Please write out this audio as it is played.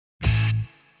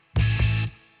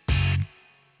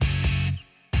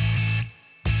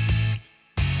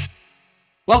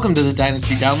Welcome to the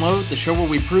Dynasty Download, the show where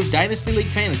we prove Dynasty League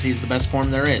Fantasy is the best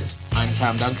form there is. I'm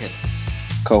Tom Duncan.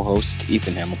 Co-host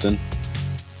Ethan Hamilton.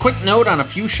 Quick note on a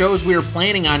few shows we are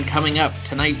planning on coming up.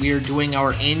 Tonight we are doing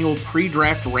our annual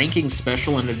pre-draft rankings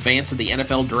special in advance of the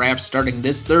NFL draft starting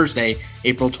this Thursday,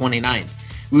 April 29th.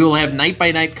 We will have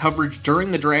night-by-night coverage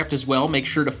during the draft as well. Make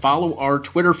sure to follow our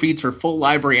Twitter feeds for full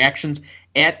live reactions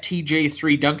at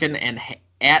TJ3Duncan and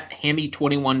at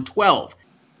Hammy2112.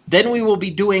 Then we will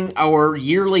be doing our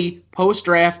yearly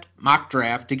post-draft mock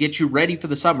draft to get you ready for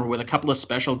the summer with a couple of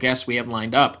special guests we have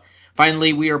lined up.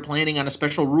 Finally, we are planning on a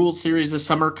special rules series this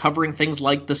summer covering things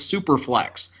like the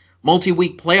Superflex,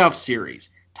 multi-week playoff series,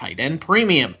 tight end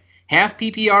premium, half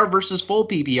PPR versus full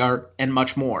PPR, and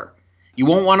much more. You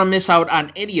won't want to miss out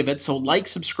on any of it, so like,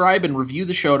 subscribe, and review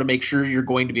the show to make sure you're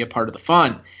going to be a part of the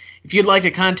fun. If you'd like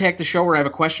to contact the show or have a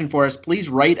question for us, please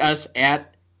write us at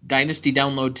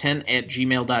dynastydownload10 at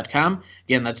gmail.com.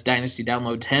 Again, that's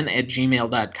dynastydownload10 at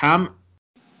gmail.com.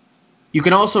 You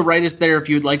can also write us there if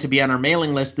you'd like to be on our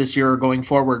mailing list this year or going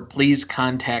forward. Please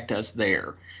contact us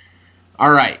there.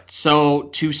 All right, so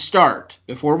to start,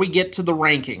 before we get to the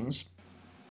rankings,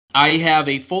 I have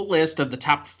a full list of the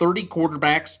top 30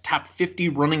 quarterbacks, top 50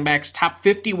 running backs, top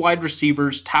 50 wide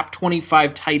receivers, top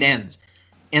 25 tight ends,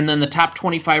 and then the top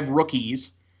 25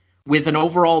 rookies with an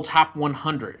overall top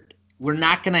 100. We're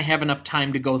not going to have enough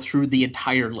time to go through the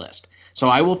entire list. So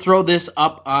I will throw this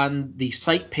up on the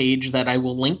site page that I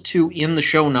will link to in the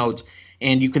show notes,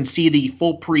 and you can see the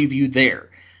full preview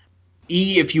there.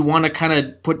 If you want to kind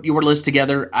of put your list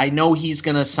together, I know he's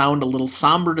going to sound a little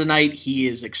somber tonight. He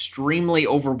is extremely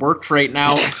overworked right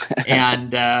now,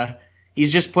 and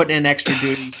he's just putting in extra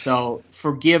duty. So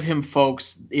forgive him,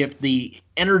 folks, if the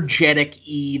energetic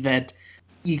E that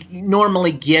you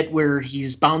normally get where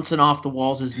he's bouncing off the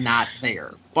walls is not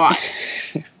there. But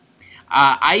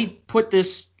I put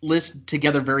this list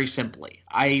together very simply.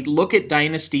 I look at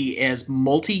Dynasty as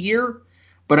multi-year,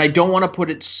 but I don't want to put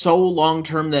it so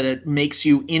long-term that it makes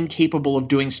you incapable of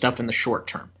doing stuff in the short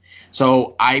term.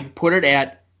 So I put it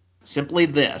at simply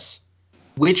this.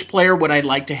 Which player would I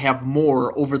like to have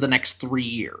more over the next 3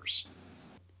 years?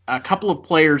 A couple of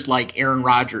players like Aaron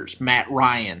Rodgers, Matt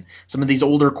Ryan, some of these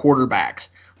older quarterbacks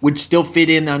would still fit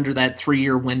in under that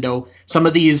 3-year window. Some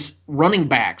of these running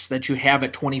backs that you have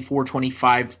at 24,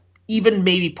 25, even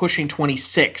maybe pushing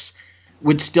 26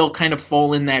 would still kind of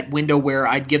fall in that window where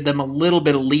I'd give them a little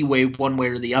bit of leeway one way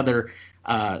or the other.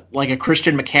 Like a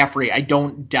Christian McCaffrey, I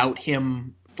don't doubt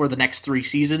him for the next 3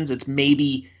 seasons. It's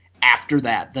maybe after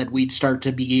that we'd start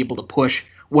to be able to push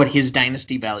what his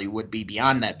dynasty value would be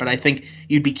beyond that. But I think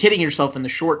you'd be kidding yourself in the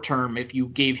short term if you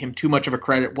gave him too much of a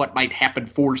credit what might happen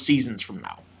 4 seasons from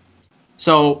now.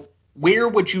 So where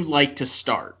would you like to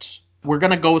start? We're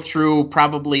going to go through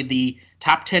probably the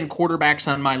top 10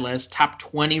 quarterbacks on my list, top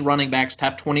 20 running backs,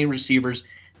 top 20 receivers,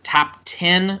 top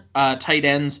 10 tight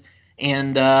ends,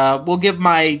 and we'll give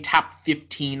my top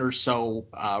 15 or so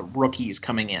rookies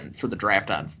coming in for the draft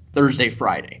on Thursday,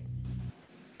 Friday.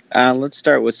 Let's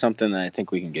start with something that I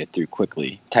think we can get through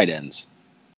quickly. Tight ends.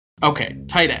 Okay,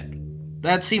 tight end.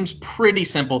 That seems pretty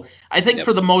simple. I think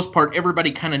for the most part,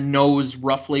 everybody kind of knows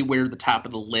roughly where the top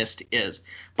of the list is.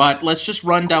 But let's just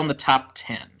run down the top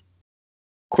 10.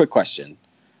 Quick question.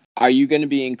 Are you going to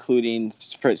be including,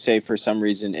 for some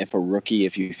reason, if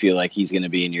you feel like he's going to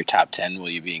be in your top 10, will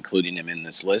you be including him in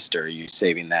this list, or are you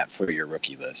saving that for your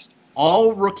rookie list?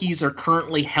 All rookies are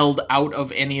currently held out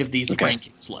of any of these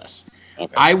rankings lists.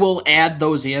 Okay. I will add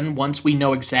those in once we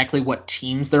know exactly what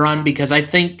teams they're on, because I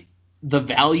think the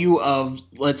value of,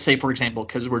 let's say, for example,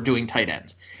 because we're doing tight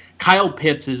ends, Kyle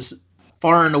Pitts is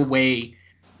far and away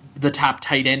the top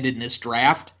tight end in this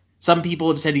draft. Some people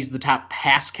have said he's the top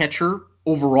pass catcher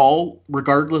overall,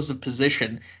 regardless of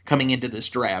position, coming into this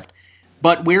draft.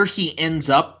 But where he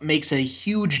ends up makes a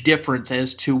huge difference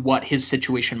as to what his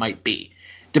situation might be,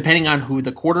 depending on who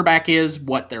the quarterback is,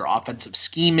 what their offensive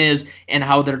scheme is, and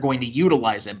how they're going to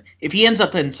utilize him. If he ends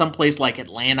up in some place like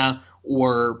Atlanta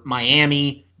or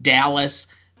Miami, Dallas,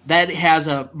 that has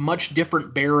a much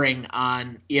different bearing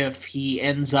on if he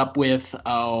ends up with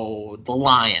the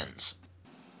Lions,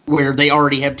 where they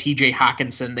already have TJ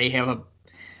Hawkinson. They have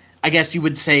I guess you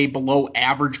would say, below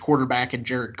average quarterback in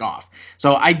Jared Goff.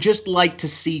 So I just like to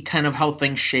see kind of how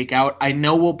things shake out. I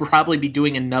know we'll probably be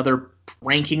doing another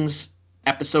rankings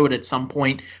episode at some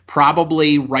point,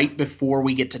 probably right before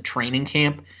we get to training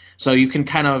camp. So you can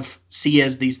kind of see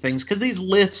as these things, because these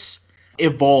lists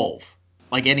evolve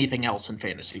like anything else in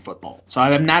fantasy football. So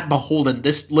I'm not beholden.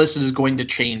 This list is going to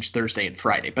change Thursday and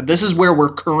Friday, but this is where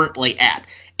we're currently at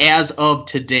as of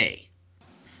today.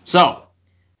 So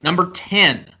number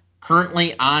 10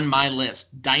 currently on my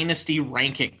list, Dynasty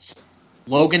Rankings,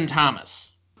 Logan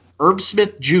Thomas, Irv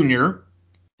Smith Jr.,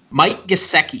 Mike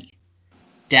Gesicki,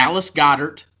 Dallas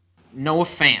Goedert, Noah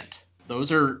Fant.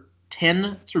 Those are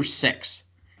 10 through 6.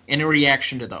 Any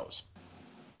reaction to those?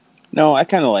 No, I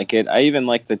kind of like it. I even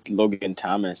like the Logan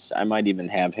Thomas. I might even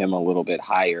have him a little bit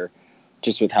higher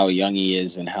just with how young he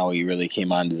is and how he really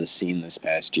came onto the scene this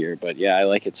past year. But yeah, I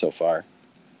like it so far.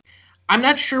 I'm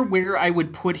not sure where I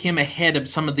would put him ahead of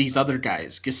some of these other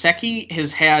guys. Gesicki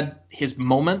has had his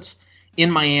moments in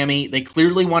Miami. They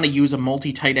clearly want to use a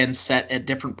multi-tight end set at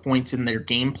different points in their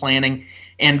game planning.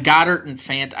 And Goddard and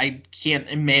Fant, I can't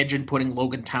imagine putting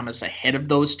Logan Thomas ahead of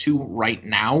those two right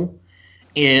now,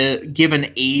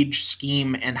 given age,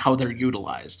 scheme, and how they're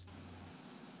utilized.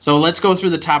 So let's go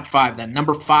through the top 5 then.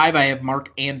 Number 5, I have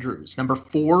Mark Andrews. Number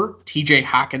 4, TJ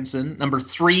Hawkinson. Number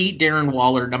 3, Darren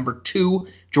Waller. Number 2,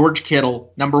 George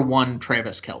Kittle. Number 1,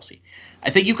 Travis Kelce.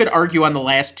 I think you could argue on the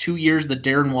last 2 years that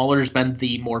Darren Waller has been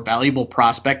the more valuable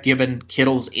prospect given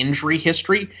Kittle's injury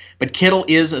history, but Kittle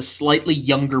is a slightly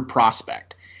younger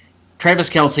prospect.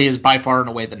 Travis Kelce is by far and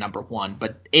away the number 1,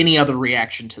 but any other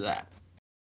reaction to that?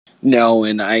 No,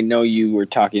 and I know you were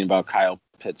talking about Kyle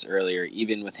Pitts earlier.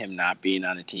 Even with him not being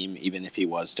on a team, even if he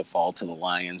was to fall to the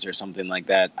Lions or something like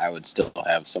that, I would still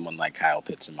have someone like Kyle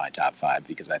Pitts in my top 5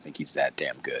 because I think he's that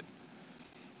damn good.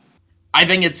 I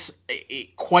think it's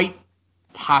quite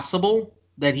possible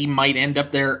that he might end up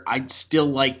there. I'd still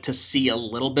like to see a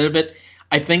little bit of it.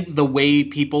 I think the way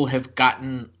people have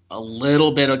gotten a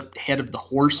little bit ahead of the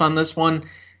horse on this one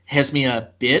has me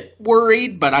a bit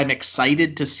worried, but I'm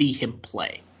excited to see him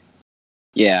play.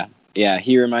 Yeah,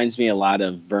 he reminds me a lot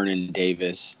of Vernon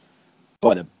Davis,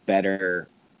 but a better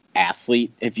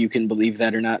athlete, if you can believe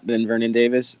that or not, than Vernon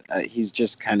Davis. He's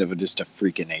just kind of just a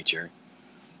freak of nature.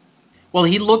 Well,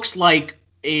 he looks like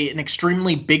an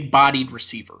extremely big-bodied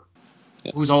receiver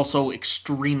who's also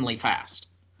extremely fast.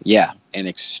 Yeah, and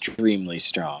extremely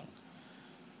strong.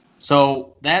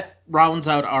 So that rounds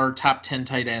out our top 10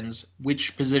 tight ends.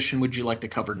 Which position would you like to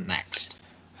cover next?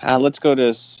 Let's go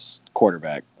to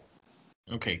quarterback.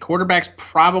 Okay, quarterback's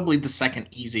probably the second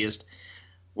easiest.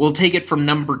 We'll take it from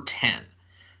number 10.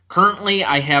 Currently,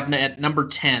 I have at number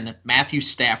 10, Matthew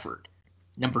Stafford.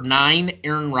 Number 9,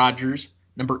 Aaron Rodgers.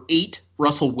 Number 8,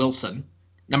 Russell Wilson.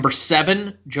 Number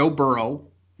 7, Joe Burrow.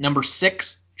 Number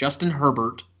 6, Justin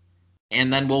Herbert.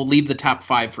 And then we'll leave the top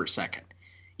 5 for a second.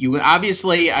 You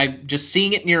obviously, I'm just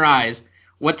seeing it in your eyes.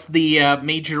 What's the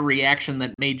major reaction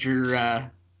that made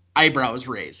your eyebrows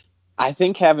raise? I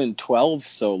think having 12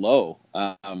 so low.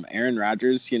 Aaron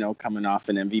Rodgers, coming off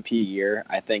an MVP year,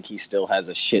 I think he still has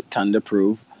a shit ton to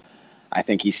prove. I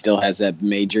think he still has that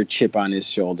major chip on his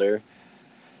shoulder.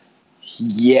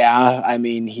 Yeah, I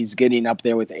mean, he's getting up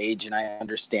there with age, and I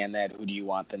understand that. Who do you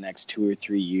want the next 2 or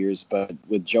 3 years? But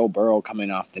with Joe Burrow coming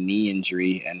off the knee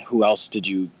injury, and who else did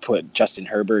you put? Justin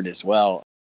Herbert as well.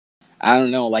 I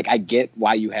don't know. I get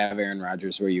why you have Aaron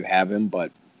Rodgers where you have him,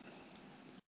 but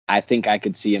I think I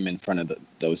could see him in front of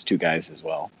those two guys as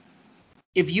well.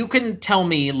 If you can tell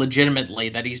me legitimately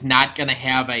that he's not going to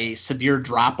have a severe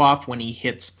drop-off when he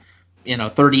hits,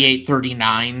 38,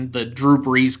 39, the Drew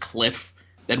Brees cliff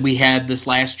that we had this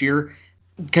last year,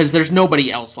 because there's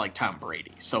nobody else like Tom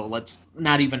Brady. So let's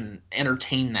not even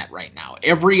entertain that right now.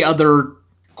 Every other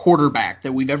quarterback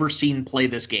that we've ever seen play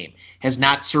this game has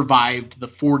not survived the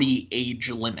 40 age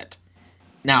limit.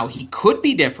 Now, he could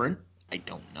be different. I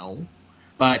don't know.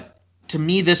 But to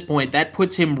me, this point, that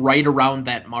puts him right around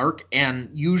that mark, and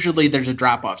usually there's a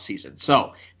drop-off season.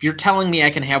 So if you're telling me I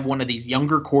can have one of these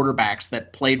younger quarterbacks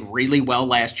that played really well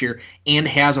last year and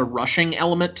has a rushing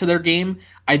element to their game,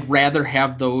 I'd rather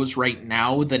have those right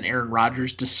now than Aaron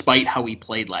Rodgers, despite how he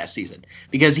played last season.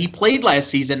 Because he played last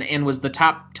season and was the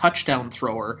top touchdown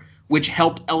thrower, which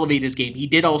helped elevate his game. He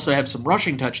did also have some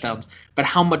rushing touchdowns, but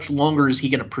how much longer is he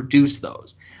going to produce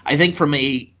those? I think from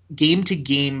a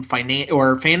game-to-game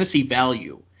fantasy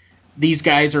value, these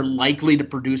guys are likely to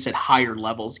produce at higher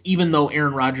levels, even though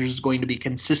Aaron Rodgers is going to be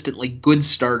consistently good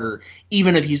starter,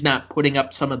 even if he's not putting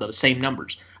up some of those same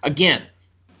numbers. Again,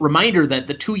 reminder that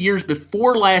the 2 years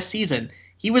before last season,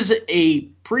 he was a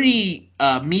pretty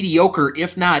mediocre,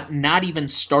 if not even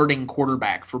starting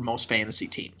quarterback for most fantasy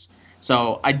teams.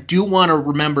 So I do want to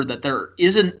remember that there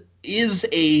is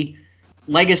a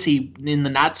legacy in the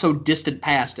not-so-distant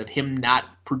past of him not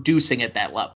producing at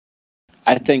that level.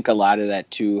 I think a lot of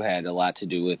that, too, had a lot to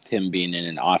do with him being in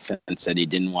an offense that he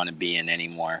didn't want to be in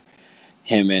anymore.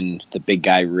 Him and the big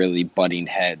guy really butting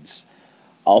heads.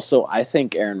 Also, I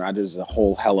think Aaron Rodgers is a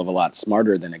whole hell of a lot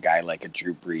smarter than a guy like a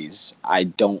Drew Brees. I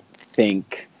don't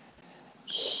think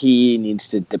he needs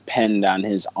to depend on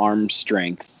his arm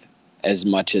strength as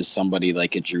much as somebody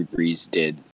like a Drew Brees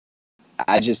did.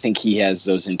 I just think he has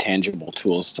those intangible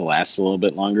tools to last a little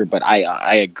bit longer. But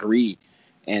I agree,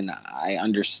 and I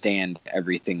understand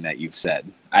everything that you've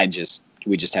said.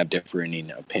 We just have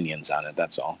differing opinions on it.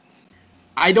 That's all.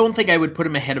 I don't think I would put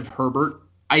him ahead of Herbert.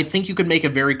 I think you could make a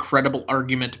very credible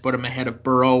argument to put him ahead of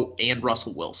Burrow and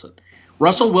Russell Wilson.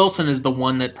 Russell Wilson is the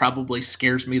one that probably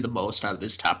scares me the most out of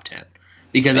this top 10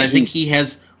 because I think he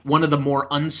has one of the more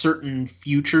uncertain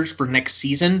futures for next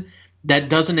season that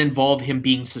doesn't involve him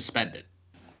being suspended.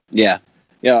 Yeah,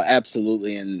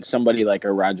 absolutely. And somebody like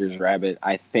a Rodgers Rabbit,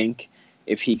 I think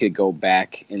if he could go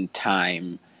back in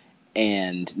time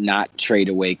and not trade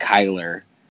away Kyler,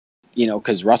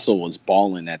 because Russell was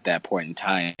balling at that point in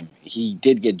time. He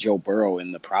did get Joe Burrow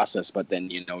in the process, but then,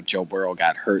 Joe Burrow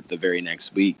got hurt the very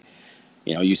next week.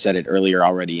 You said it earlier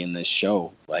already in this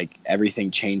show, like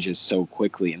everything changes so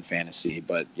quickly in fantasy.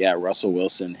 But yeah, Russell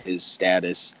Wilson, his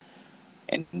status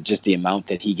and just the amount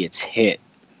that he gets hit,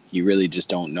 you really just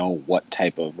don't know what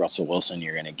type of Russell Wilson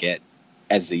you're going to get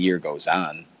as the year goes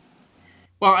on.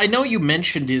 Well, I know you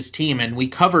mentioned his team, and we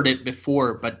covered it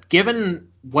before, but given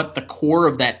what the core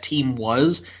of that team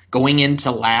was going into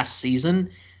last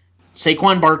season,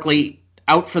 Saquon Barkley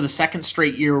out for the second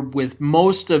straight year with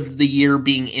most of the year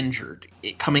being injured,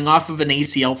 coming off of an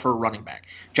ACL for a running back.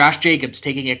 Josh Jacobs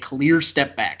taking a clear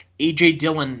step back. A.J.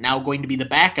 Dillon now going to be the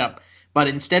backup, but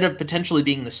instead of potentially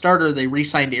being the starter, they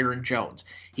re-signed Aaron Jones.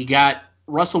 He got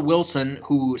Russell Wilson,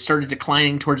 who started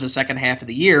declining towards the second half of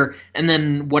the year, and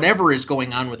then whatever is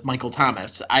going on with Michael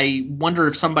Thomas. I wonder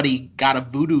if somebody got a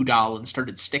voodoo doll and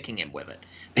started sticking him with it,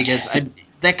 because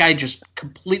that guy just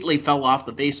completely fell off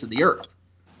the face of the earth.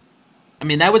 I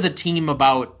mean, that was a team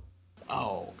about,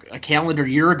 a calendar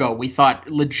year ago we thought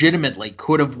legitimately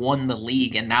could have won the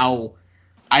league, and now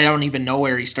I don't even know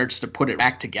where he starts to put it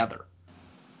back together.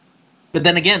 But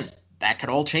then again, that could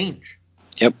all change.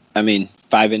 Yep. I mean,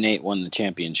 5-8 won the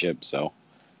championship, so.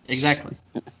 Exactly.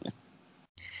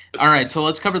 All right, so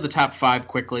let's cover the top 5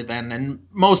 quickly then, and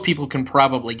most people can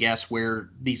probably guess where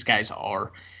these guys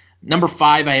are. Number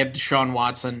 5, I have Deshaun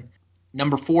Watson.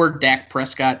 Number 4, Dak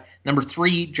Prescott. Number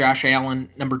 3, Josh Allen.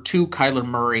 Number 2, Kyler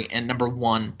Murray. And number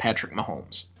 1, Patrick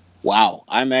Mahomes. Wow,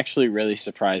 I'm actually really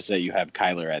surprised that you have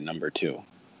Kyler at number 2.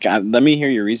 God, let me hear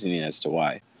your reasoning as to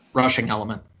why. Rushing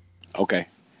element. Okay.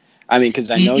 I mean,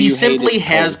 because I know he you simply hate his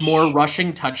has coach. more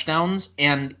rushing touchdowns,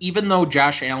 and even though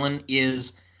Josh Allen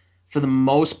is, for the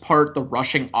most part, the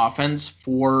rushing offense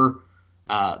for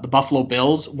the Buffalo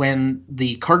Bills, when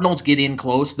the Cardinals get in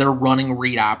close, they're running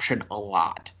read option a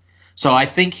lot. So I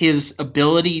think his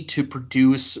ability to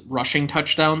produce rushing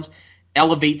touchdowns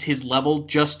elevates his level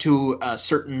just to a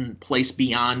certain place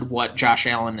beyond what Josh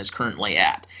Allen is currently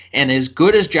at. And as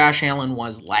good as Josh Allen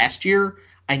was last year,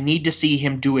 I need to see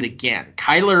him do it again.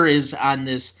 Kyler is on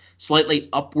this slightly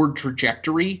upward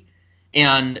trajectory,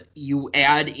 and you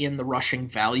add in the rushing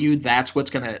value, that's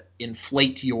what's going to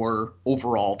inflate your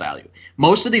overall value.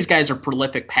 Most of these guys are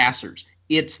prolific passers.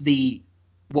 It's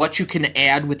what you can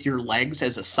add with your legs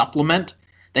as a supplement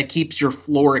that keeps your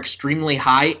floor extremely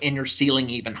high and your ceiling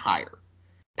even higher.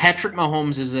 Patrick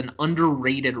Mahomes is an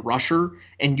underrated rusher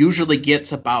and usually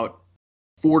gets about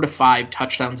 4 to 5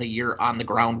 touchdowns a year on the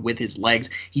ground with his legs.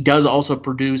 He does also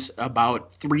produce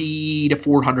about 300 to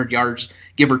 400 yards,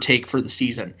 give or take, for the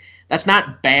season. That's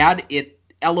not bad. It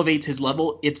elevates his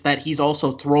level. It's that he's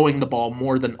also throwing the ball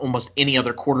more than almost any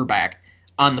other quarterback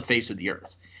on the face of the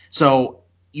earth. So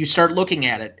you start looking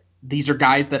at it. These are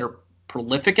guys that are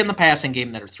prolific in the passing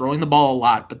game, that are throwing the ball a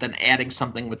lot, but then adding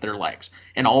something with their legs.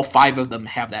 And all 5 of them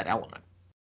have that element.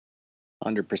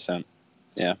 100%.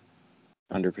 Yeah,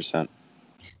 100%.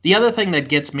 The other thing that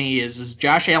gets me is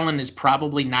Josh Allen is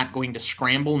probably not going to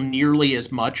scramble nearly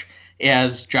as much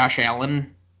as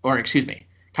Kyler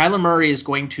Murray is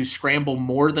going to scramble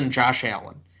more than Josh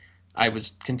Allen. I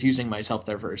was confusing myself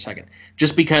there for a second.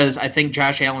 Just because I think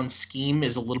Josh Allen's scheme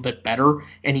is a little bit better,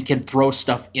 and he can throw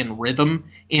stuff in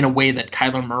rhythm in a way that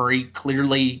Kyler Murray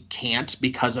clearly can't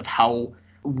because of how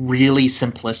really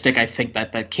simplistic I think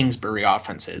that Kingsbury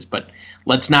offense is. But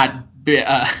let's not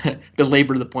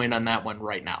belabor the point on that one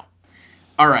right now.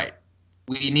 All right.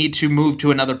 We need to move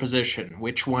to another position.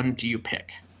 Which one do you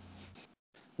pick?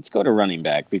 Let's go to running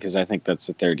back because I think that's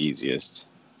the third easiest.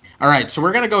 All right, so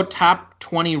we're going to go top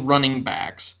 20 running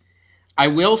backs. I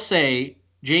will say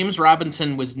James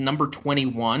Robinson was number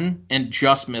 21 and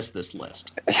just missed this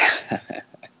list.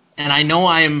 And I know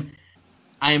I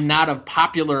am not of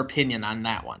popular opinion on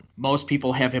that one. Most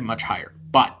people have him much higher.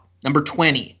 But number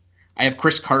 20, I have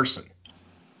Chris Carson.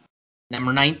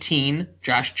 Number 19,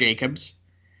 Josh Jacobs.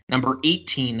 Number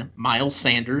 18, Miles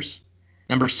Sanders.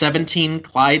 Number 17,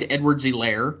 Clyde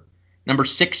Edwards-Helaire. Number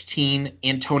 16,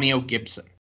 Antonio Gibson.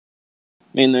 I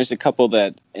mean, there's a couple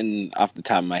that, off the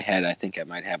top of my head, I think I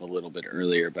might have a little bit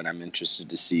earlier, but I'm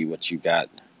interested to see what you got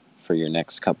for your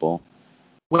next couple.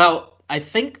 Well, I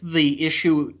think the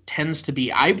issue tends to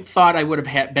be, I thought I would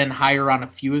have been higher on a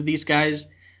few of these guys.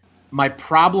 My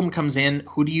problem comes in,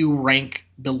 who do you rank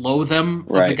below them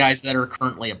of the guys that are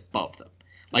currently above them?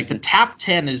 Like the top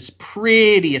 10 is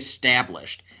pretty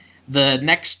established. The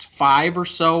next 5 or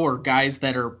so are guys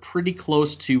that are pretty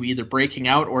close to either breaking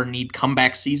out or need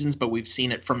comeback seasons, but we've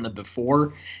seen it from them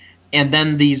before. And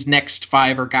then these next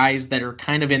 5 are guys that are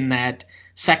kind of in that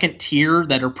second tier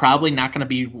that are probably not going to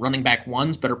be running back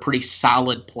ones, but are pretty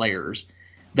solid players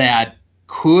that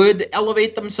could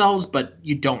elevate themselves, but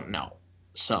you don't know.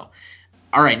 So,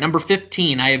 all right, number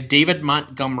 15, I have David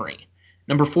Montgomery.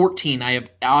 Number 14, I have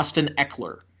Austin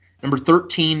Eckler. Number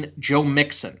 13, Joe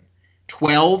Mixon.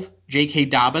 12, J.K.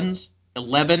 Dobbins.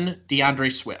 11,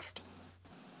 DeAndre Swift.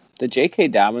 The J.K.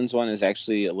 Dobbins one is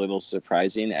actually a little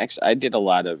surprising. Actually, I did a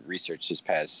lot of research this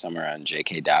past summer on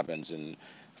J.K. Dobbins and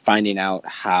finding out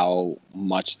how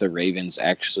much the Ravens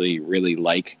actually really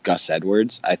like Gus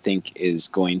Edwards, I think is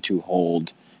going to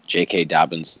hold J.K.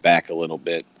 Dobbins back a little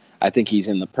bit. I think he's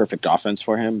in the perfect offense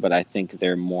for him, but I think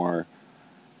they're more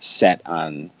set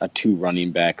on a 2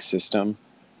 running back system.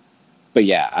 But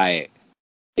yeah,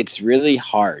 it's really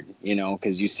hard,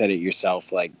 because you said it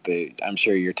yourself, like I'm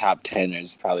sure your top 10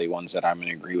 is probably ones that I'm going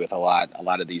to agree with a lot. A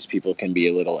lot of these people can be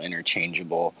a little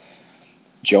interchangeable.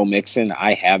 Joe Mixon,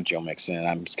 I have Joe Mixon, and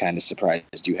I'm kind of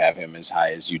surprised you have him as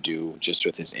high as you do just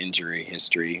with his injury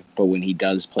history. But when he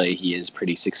does play, he is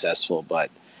pretty successful,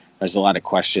 but there's a lot of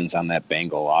questions on that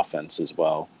Bengal offense as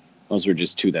well. Those were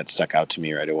just 2 that stuck out to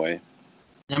me right away.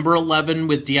 Number 11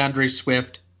 with DeAndre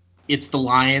Swift. It's the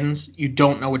Lions. You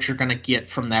don't know what you're going to get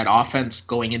from that offense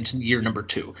going into year number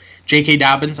 2. J.K.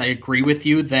 Dobbins, I agree with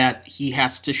you that he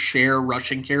has to share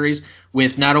rushing carries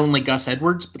with not only Gus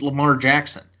Edwards, but Lamar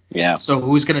Jackson. Yeah. So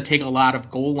who's going to take a lot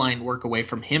of goal line work away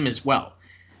from him as well?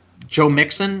 Joe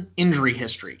Mixon, injury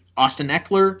history. Austin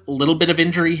Eckler, a little bit of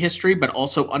injury history, but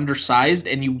also undersized,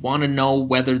 and you want to know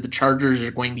whether the Chargers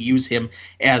are going to use him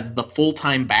as the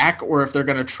full-time back or if they're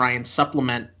going to try and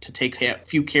supplement to take a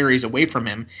few carries away from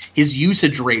him. His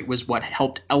usage rate was what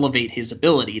helped elevate his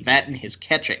ability, that and his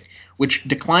catching, which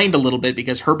declined a little bit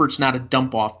because Herbert's not a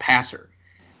dump-off passer.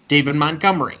 David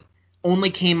Montgomery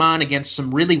only came on against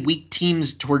some really weak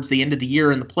teams towards the end of the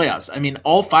year in the playoffs. I mean,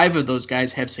 all 5 of those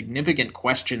guys have significant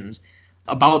questions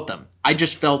about them. I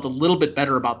just felt a little bit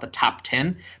better about the top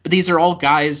 10, but these are all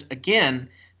guys, again,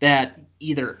 that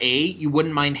either A, you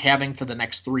wouldn't mind having for the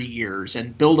next 3 years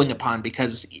and building upon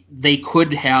because they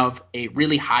could have a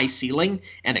really high ceiling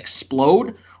and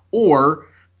explode, or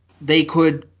they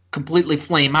could completely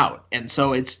flame out. And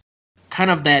so it's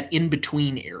kind of that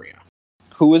in-between area.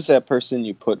 Who was that person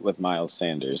you put with Miles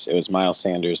Sanders? It was Miles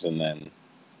Sanders and then...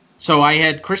 So I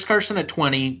had Chris Carson at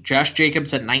 20, Josh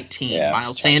Jacobs at 19,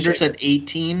 Miles Sanders at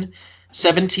 18,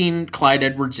 17, Clyde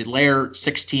Edwards-Helaire,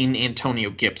 16, Antonio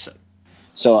Gibson.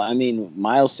 So, I mean,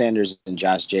 Miles Sanders and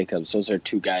Josh Jacobs, those are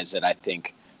 2 guys that I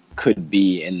think could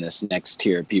be in this next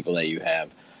tier of people that you have.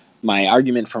 My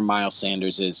argument for Miles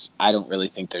Sanders is I don't really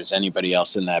think there's anybody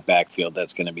else in that backfield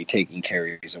that's going to be taking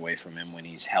carries away from him when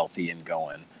he's healthy and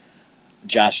going.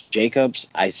 Josh Jacobs,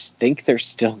 I think they're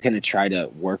still going to try to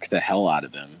work the hell out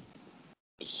of him.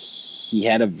 He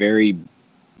had a very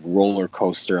roller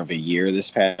coaster of a year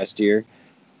this past year,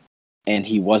 and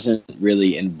he wasn't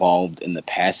really involved in the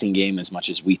passing game as much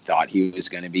as we thought he was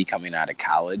going to be coming out of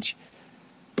college,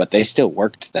 but they still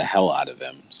worked the hell out of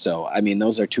him. So, I mean,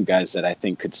 those are 2 guys that I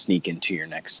think could sneak into your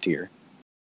next tier.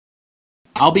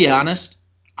 I'll be honest,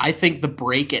 I think the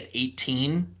break at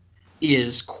 18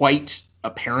 is quite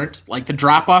apparent. Like the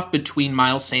drop off between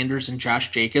Miles Sanders and Josh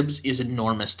Jacobs is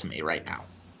enormous to me right now.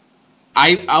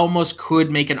 I almost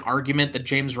could make an argument that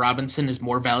James Robinson is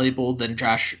more valuable than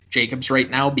Josh Jacobs right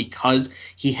now because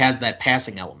he has that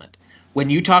passing element. When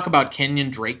you talk about Kenyon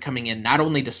Drake coming in not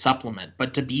only to supplement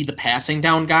but to be the passing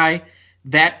down guy,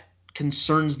 that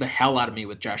concerns the hell out of me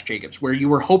with Josh Jacobs. Where you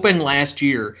were hoping last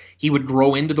year he would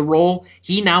grow into the role,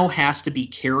 he now has to be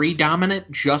carry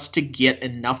dominant just to get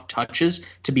enough touches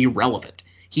to be relevant.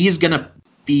 He is going to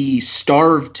be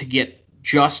starved to get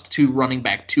just to running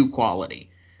back 2 quality.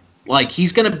 Like,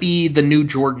 he's going to be the new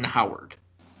Jordan Howard.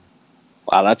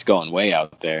 Wow, that's going way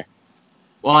out there.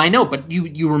 Well, I know, but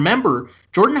you remember,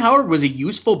 Jordan Howard was a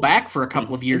useful back for a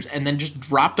couple of years and then just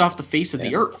dropped off the face of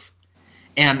the earth.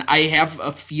 And I have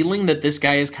a feeling that this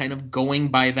guy is kind of going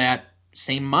by that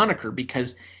same moniker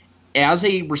because as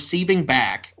a receiving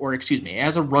back, or excuse me,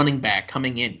 as a running back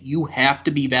coming in, you have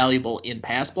to be valuable in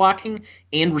pass blocking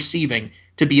and receiving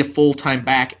to be a full-time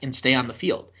back and stay on the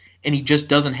field. And he just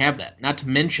doesn't have that. Not to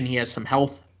mention he has some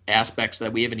health aspects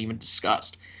that we haven't even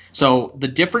discussed. So the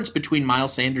difference between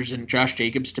Miles Sanders and Josh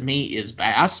Jacobs to me is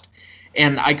vast,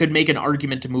 and I could make an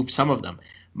argument to move some of them.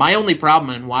 My only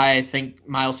problem and why I think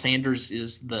Miles Sanders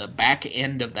is the back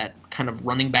end of that kind of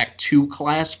running back 2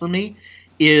 class for me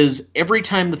is every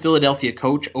time the Philadelphia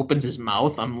coach opens his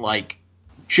mouth, I'm like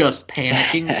just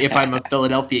panicking if I'm a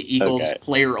Philadelphia Eagles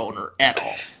player owner at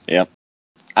all. Yep.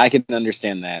 I can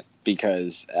understand that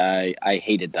because I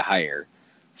hated the hire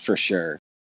for sure.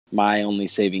 My only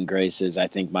saving grace is I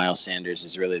think Miles Sanders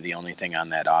is really the only thing on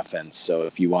that offense. So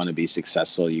if you want to be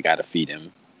successful, you got to feed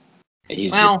him.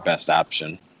 He's your best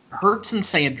option. Hurts and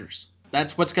Sanders.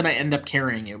 That's what's going to end up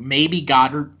carrying you. Maybe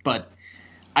Goddard, but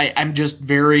I'm just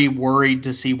very worried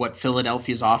to see what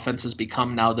Philadelphia's offense has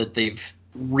become now that they've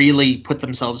really put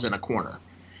themselves in a corner.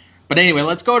 But anyway,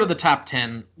 let's go to the top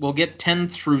 10. We'll get 10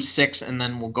 through 6, and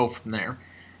then we'll go from there.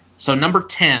 So number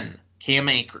 10, Cam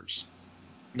Akers.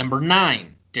 Number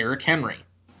 9, Derrick Henry.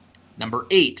 Number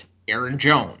 8, Aaron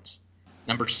Jones.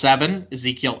 Number 7,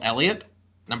 Ezekiel Elliott.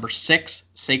 Number 6,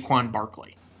 Saquon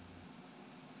Barkley.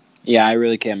 Yeah, I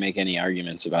really can't make any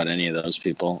arguments about any of those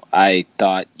people. I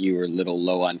thought you were a little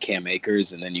low on Cam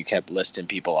Akers, and then you kept listing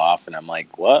people off, and I'm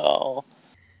like, well.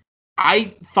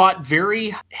 I thought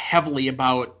very heavily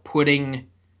about putting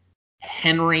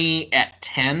Henry at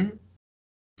 10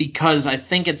 because I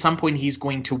think at some point he's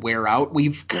going to wear out.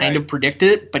 We've kind of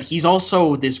predicted it, but he's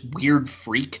also this weird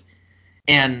freak,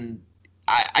 and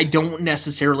I don't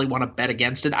necessarily want to bet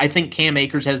against it. I think Cam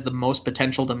Akers has the most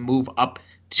potential to move up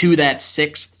to that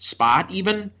 6th spot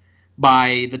even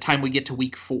by the time we get to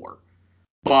week 4.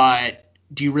 But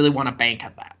do you really want to bank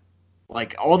on that?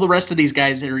 Like, all the rest of these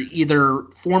guys are either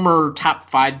former top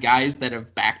 5 guys that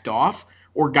have backed off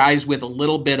or guys with a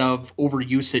little bit of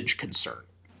overusage concern.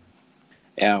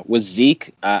 Yeah, with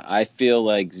Zeke, I feel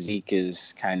like Zeke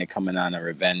is kind of coming on a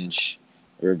revenge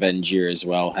year as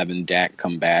well, having Dak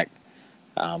come back.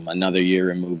 Another year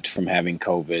removed from having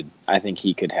COVID. I think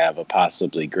he could have a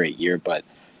possibly great year, but,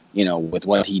 with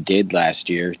what he did last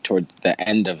year, towards the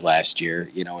end of last year,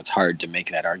 it's hard to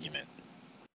make that argument.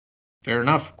 Fair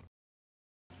enough.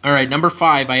 All right, number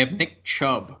 5, I have Nick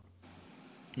Chubb.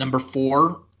 Number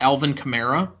 4, Alvin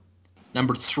Kamara.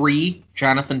 Number 3,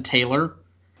 Jonathan Taylor.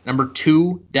 Number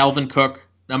 2, Dalvin Cook.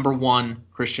 Number 1,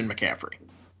 Christian McCaffrey.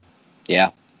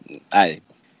 Yeah,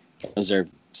 those are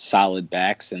solid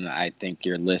backs, and I think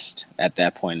your list at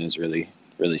that point is really,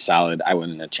 really solid. I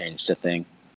wouldn't have changed a thing.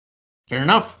 Fair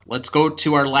enough. Let's go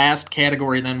to our last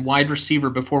category then, wide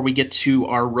receiver, before we get to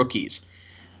our rookies.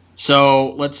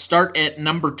 So let's start at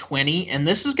number 20, and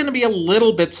this is going to be a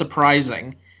little bit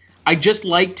surprising. I just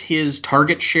liked his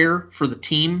target share for the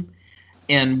team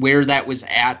and where that was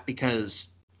at because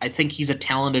I think he's a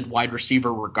talented wide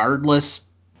receiver regardless,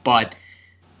 but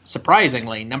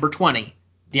surprisingly, number 20,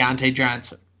 Deontay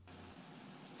Johnson.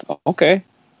 Okay.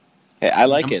 Hey, I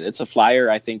like it. It's a flyer.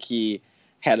 I think he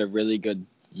had a really good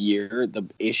year. The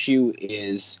issue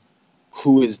is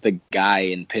who is the guy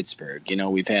in Pittsburgh?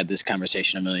 We've had this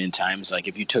conversation a million times. Like,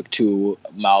 if you took 2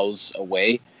 mouths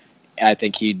away, I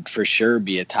think he'd for sure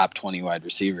be a top 20 wide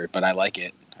receiver, but I like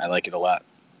it. I like it a lot.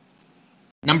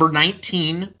 Number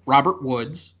 19, Robert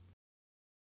Woods.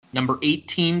 Number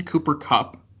 18, Cooper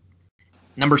Kupp.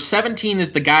 Number 17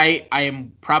 is the guy I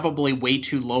am probably way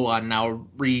too low on now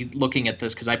re-looking at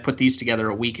this because I put these together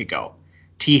a week ago.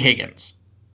 T. Higgins.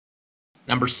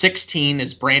 Number 16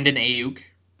 is Brandon Ayuk.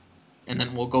 And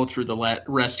then we'll go through the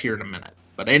rest here in a minute.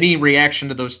 But any reaction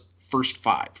to those first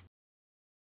 5?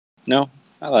 No,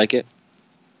 I like it.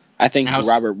 I think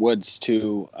Robert Woods,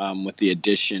 too, with the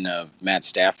addition of Matt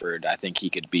Stafford, I think he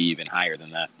could be even higher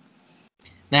than that.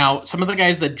 Now, some of the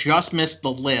guys that just missed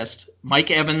the list,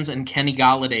 Mike Evans and Kenny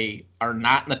Golladay, are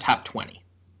not in the top 20.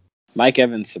 Mike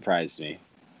Evans surprised me.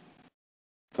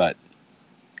 But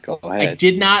go ahead. I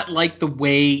did not like the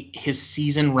way his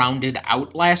season rounded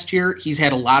out last year. He's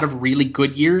had a lot of really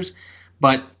good years,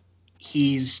 but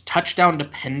he's touchdown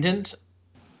dependent.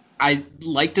 I'd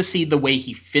like to see the way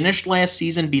he finished last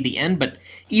season be the end, but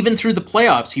even through the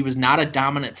playoffs, he was not a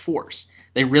dominant force.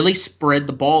 They really spread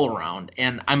the ball around,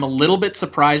 and I'm a little bit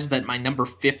surprised that my number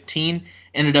 15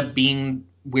 ended up being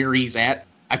where he's at.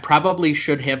 I probably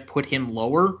should have put him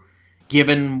lower,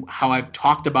 given how I've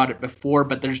talked about it before,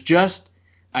 but there's just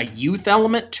a youth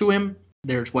element to him.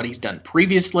 There's what he's done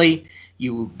previously.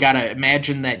 You got to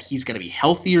imagine that he's going to be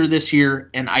healthier this year,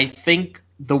 and I think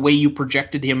the way you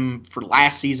projected him for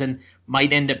last season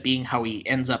might end up being how he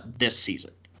ends up this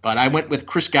season. but I went with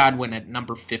Chris Godwin at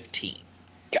number 15.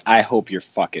 I hope you're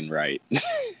fucking right.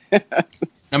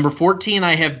 Number 14,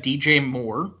 I have DJ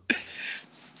Moore.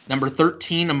 Number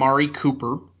 13, Amari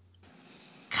Cooper.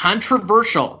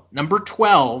 Controversial, number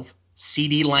 12,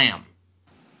 CeeDee Lamb.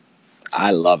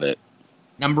 I love it.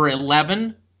 Number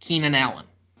 11, Keenan Allen.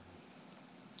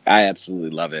 I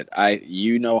absolutely love it.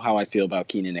 You know how I feel about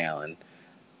Keenan Allen.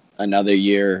 Another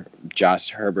year, Josh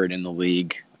Herbert in the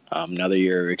league. Another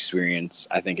year of experience.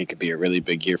 I think it could be a really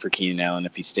big year for Keenan Allen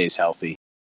if he stays healthy.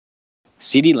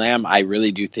 CeeDee Lamb, I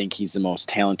really do think he's the most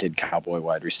talented Cowboy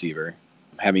wide receiver.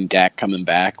 Having Dak coming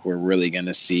back, we're really going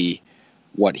to see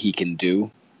what he can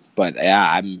do. But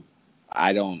yeah,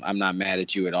 I'm not mad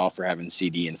at you at all for having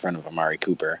CD in front of Amari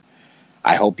Cooper.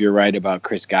 I hope you're right about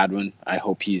Chris Godwin. I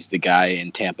hope he's the guy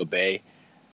in Tampa Bay,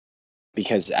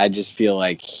 because I just feel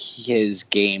like his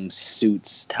game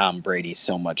suits Tom Brady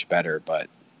so much better. But,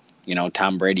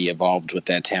 Tom Brady evolved with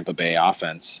that Tampa Bay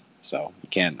offense, so you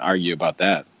can't argue about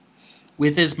that.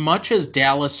 With as much as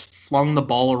Dallas flung the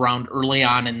ball around early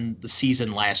on in the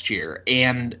season last year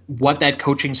and what that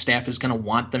coaching staff is going to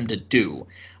want them to do,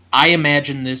 I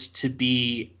imagine this to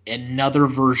be another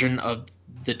version of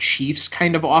the Chiefs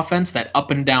kind of offense, that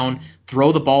up and down,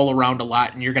 throw the ball around a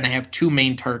lot, and you're going to have two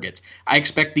main targets. I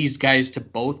expect these guys to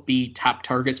both be top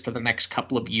targets for the next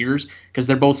couple of years because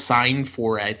they're both signed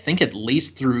for, I think, at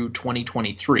least through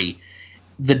 2023.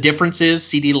 The difference is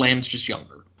CeeDee Lamb's just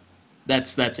younger.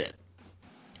 That's it.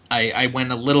 I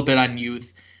went a little bit on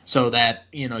youth so that,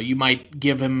 you might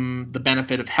give him the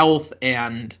benefit of health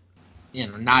and,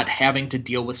 not having to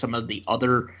deal with some of the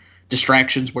other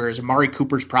distractions, whereas Amari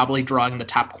Cooper's probably drawing the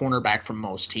top cornerback from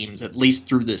most teams, at least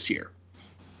through this year.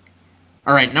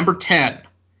 All right, number 10,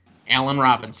 Allen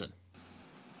Robinson.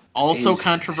 Also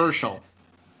controversial,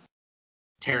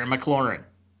 Terry McLaurin.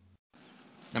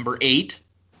 Number 8,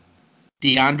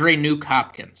 DeAndre Nuke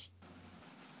Hopkins.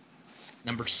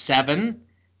 Number 7,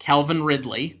 Calvin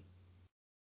Ridley.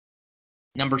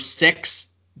 Number 6,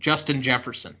 Justin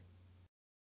Jefferson.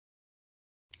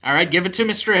 All right, give it to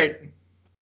me straight.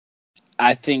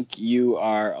 I think you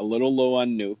are a little low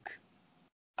on Nuke.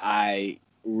 I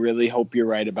really hope you're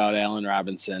right about Allen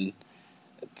Robinson.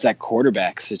 It's that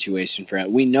quarterback situation for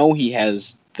him. We know he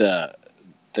has the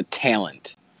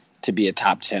talent to be a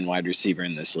top 10 wide receiver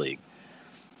in this league.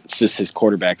 It's just his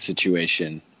quarterback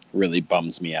situation really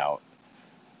bums me out.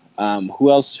 Who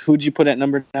else? Who'd you put at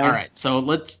number 9? All right,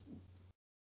 so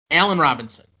Allen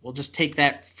Robinson. We'll just take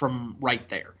that from right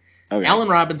there. Okay. Allen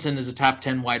Robinson is a top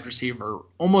 10 wide receiver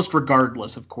almost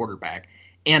regardless of quarterback.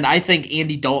 And I think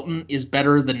Andy Dalton is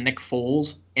better than Nick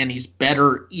Foles, and he's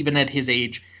better even at his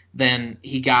age than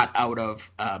he got out of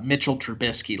Mitchell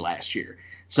Trubisky last year.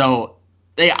 So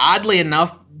they, oddly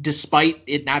enough, despite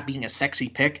it not being a sexy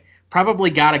pick, probably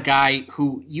got a guy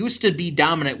who used to be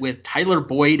dominant with Tyler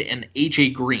Boyd and A.J.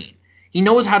 Green. He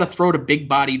knows how to throw to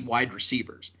big-bodied wide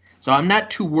receivers. So I'm not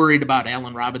too worried about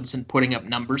Allen Robinson putting up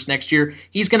numbers next year.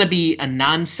 He's going to be a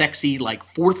non-sexy,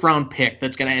 fourth-round pick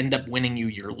that's going to end up winning you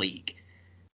your league.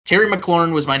 Terry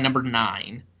McLaurin was my number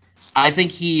 9. I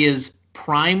think he is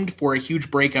primed for a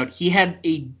huge breakout. He had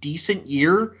a decent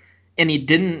year, and he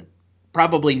didn't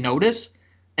probably notice,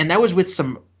 and that was with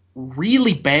some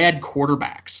really bad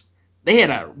quarterbacks. They had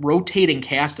a rotating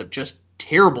cast of just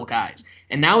terrible guys.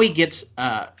 And now he gets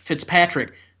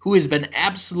Fitzpatrick, who has been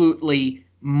absolutely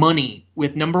money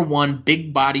with number 1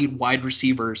 big-bodied wide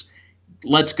receivers.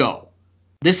 Let's go.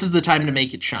 This is the time to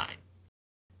make it shine.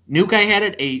 Nuke, I had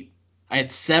at 8. I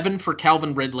had 7 for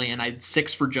Calvin Ridley, and I had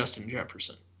 6 for Justin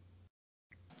Jefferson.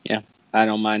 Yeah, I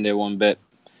don't mind it one bit.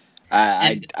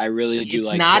 I really do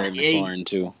like Terry McLaurin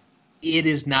too. It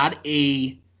is not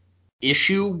a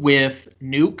issue with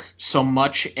Nuke so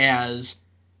much as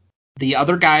the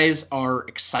other guys are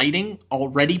exciting,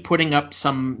 already putting up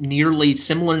some nearly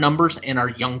similar numbers, and are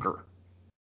younger.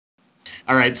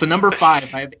 All right, so number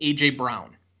 5, I have A.J.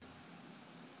 Brown.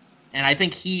 And I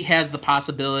think he has the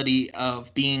possibility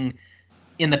of being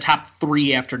in the top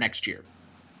 3 after next year.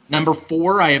 Number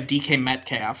 4, I have DK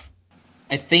Metcalf.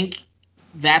 I think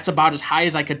that's about as high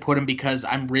as I could put him because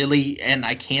I'm really, and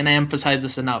I can't emphasize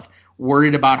this enough,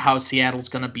 worried about how Seattle's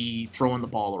going to be throwing the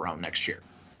ball around next year.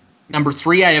 Number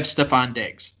 3, I have Stephon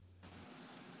Diggs.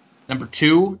 Number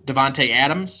 2, Devontae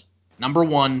Adams. Number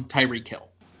 1, Tyreek Hill.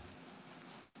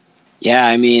 Yeah,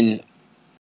 I mean,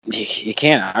 you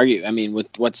can't argue. I mean, with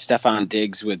what Stephon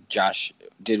Diggs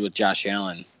did with Josh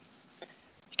Allen,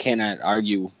 you cannot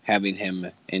argue having him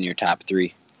in your top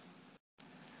 3.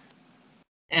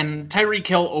 And Tyreek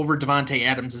Hill over Devontae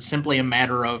Adams is simply a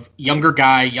matter of younger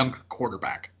guy, younger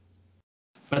quarterback.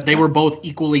 But they were both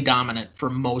equally dominant for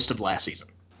most of last season.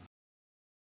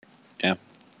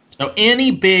 So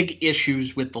any big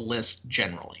issues with the list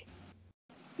generally?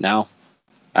 No,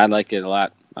 I like it a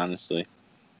lot, honestly.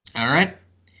 All right.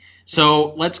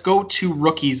 So let's go to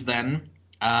rookies then.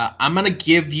 I'm going to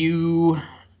give you.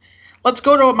 Let's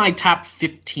go to my top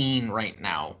 15 right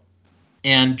now.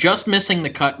 And just missing the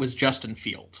cut was Justin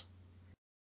Fields.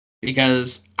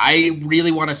 Because I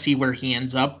really want to see where he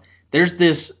ends up. There's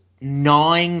this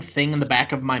gnawing thing in the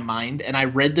back of my mind, and I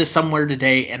read this somewhere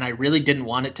today, and I really didn't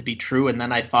want it to be true, and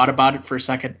then I thought about it for a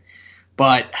second.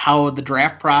 But how the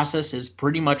draft process is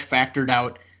pretty much factored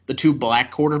out the two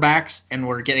black quarterbacks, and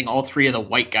we're getting all three of the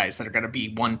white guys that are going to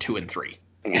be 1, 2, and 3.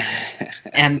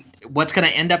 And what's going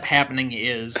to end up happening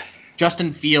is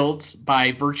Justin Fields,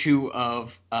 by virtue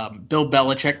of Bill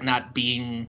Belichick not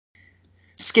being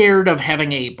scared of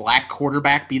having a black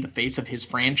quarterback be the face of his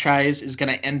franchise, is going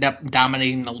to end up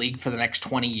dominating the league for the next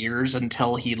 20 years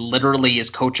until he literally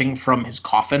is coaching from his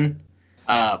coffin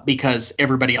because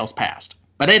everybody else passed.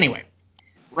 But anyway,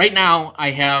 right now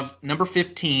I have number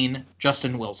 15,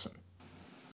 Justin Wilson.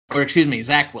 Or excuse me,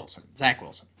 Zach Wilson. Zach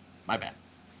Wilson. My bad.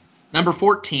 Number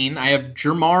 14, I have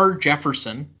Jermar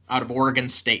Jefferson out of Oregon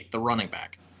State, the running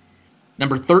back.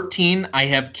 Number 13, I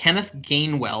have Kenneth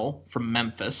Gainwell from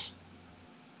Memphis.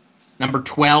 Number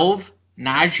 12,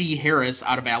 Najee Harris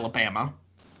out of Alabama.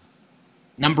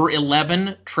 Number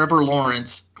 11, Trevor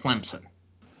Lawrence, Clemson.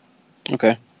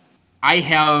 Okay. I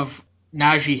have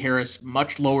Najee Harris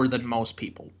much lower than most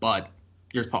people, but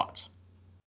your thoughts?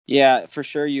 Yeah, for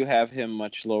sure you have him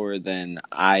much lower than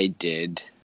I did.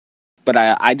 But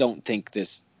I don't think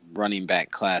this running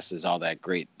back class is all that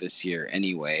great this year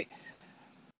anyway.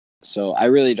 So I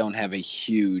really don't have a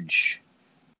huge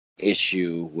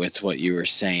issue with what you were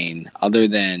saying, other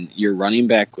than your running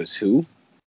back was who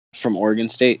from Oregon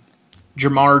State?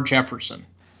 Jermar Jefferson.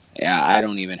 Yeah, I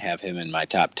don't even have him in my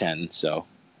top 10, so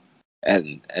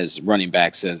and as running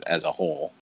backs as a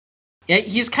whole. Yeah,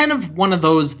 he's kind of one of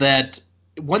those that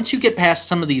once you get past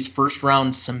some of these first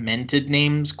round cemented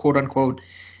names, quote unquote,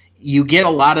 you get a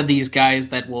lot of these guys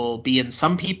that will be in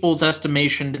some people's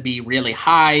estimation to be really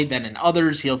high, then in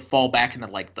others he'll fall back into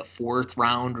like the 4th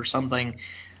round or something.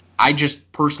 I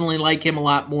just personally like him a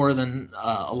lot more than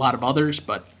a lot of others,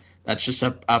 but that's just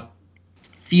a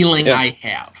feeling I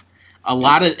have.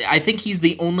 I think he's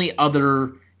the only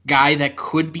other guy that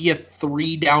could be a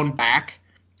 3 down back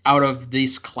out of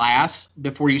this class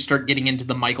before you start getting into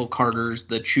the Michael Carters,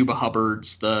 the Chuba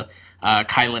Hubbards, the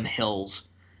Kylan Hills.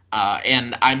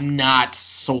 And I'm not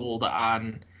sold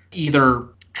on either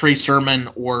Trey Sermon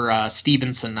or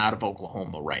Stevenson out of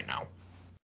Oklahoma right now.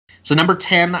 So number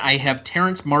 10, I have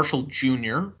Terrence Marshall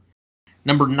Jr.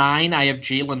 Number 9, I have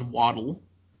Jalen Waddle.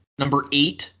 Number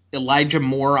 8, Elijah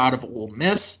Moore out of Ole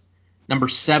Miss. Number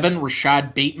 7,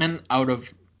 Rashad Bateman out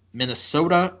of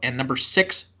Minnesota. And number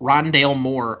 6, Rondale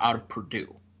Moore out of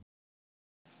Purdue.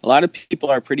 A lot of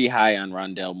people are pretty high on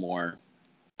Rondale Moore.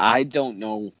 I don't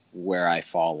know where I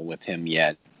fall with him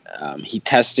yet. He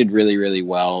tested really, really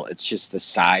well. It's just the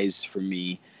size for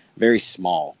me, very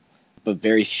small, but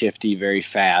very shifty, very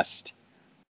fast.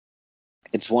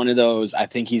 It's one of those, I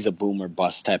think he's a boom or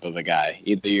bust type of a guy.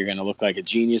 Either you're going to look like a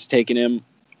genius taking him,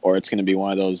 or it's going to be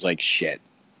one of those like shit.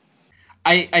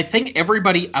 I think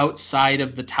everybody outside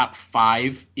of the top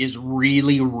 5 is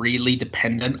really, really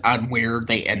dependent on where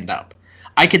they end up.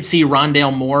 I could see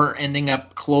Rondale Moore ending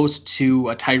up close to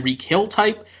a Tyreek Hill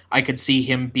type. I could see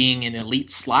him being an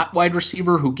elite slot wide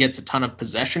receiver who gets a ton of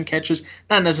possession catches,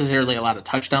 not necessarily a lot of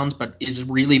touchdowns, but is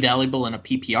really valuable in a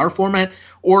PPR format.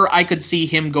 Or I could see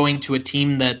him going to a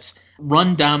team that's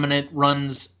run dominant,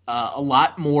 runs a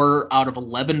lot more out of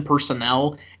 11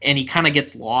 personnel, and he kind of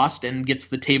gets lost and gets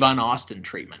the Tavon Austin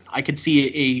treatment. I could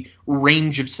see a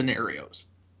range of scenarios.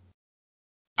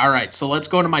 All right, so let's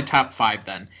go to my top 5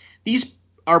 then. These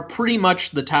are pretty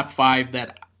much the top 5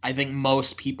 that I think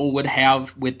most people would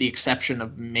have, with the exception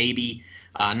of maybe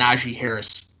Najee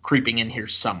Harris creeping in here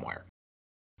somewhere.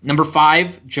 Number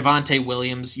 5, Javonte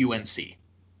Williams, UNC.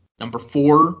 Number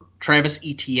 4, Travis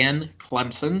Etienne,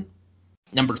 Clemson.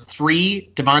 Number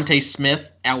 3, Devontae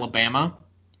Smith, Alabama.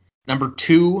 Number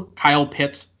 2, Kyle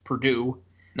Pitts, Purdue.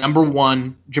 Number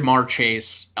 1, Jamar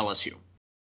Chase, LSU.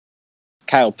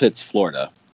 Kyle Pitts,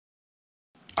 Florida.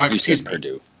 You said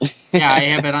Purdue. Yeah, I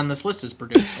have it on this list as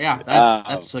Purdue. Yeah,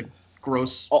 that's a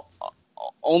gross.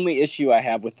 Only issue I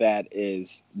have with that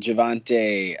is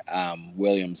Javonte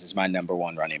Williams is my number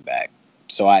 1 running back,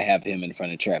 so I have him in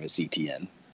front of Travis Etienne.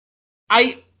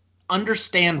 I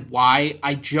understand why.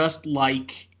 I just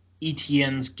like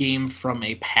Etienne's game from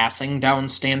a passing down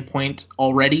standpoint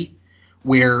already,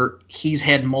 where he's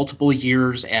had multiple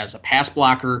years as a pass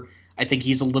blocker. I think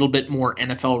he's a little bit more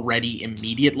NFL ready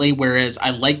immediately, whereas I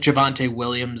like Javonte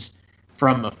Williams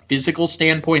from a physical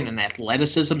standpoint and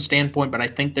athleticism standpoint, but I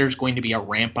think there's going to be a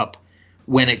ramp up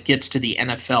when it gets to the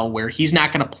NFL where he's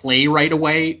not going to play right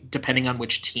away, depending on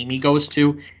which team he goes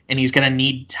to, and he's going to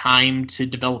need time to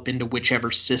develop into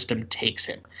whichever system takes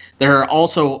him. There are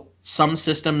also some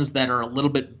systems that are a little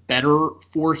bit better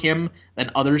for him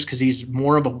than others because he's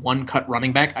more of a one-cut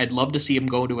running back. I'd love to see him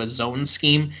go to a zone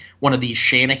scheme, one of these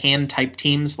Shanahan-type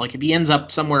teams. Like if he ends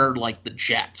up somewhere like the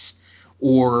Jets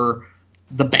or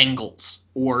the Bengals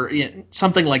or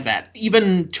something like that.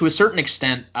 Even to a certain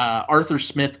extent, Arthur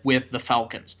Smith with the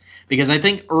Falcons. Because I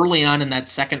think early on in that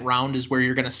second round is where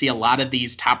you're going to see a lot of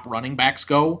these top running backs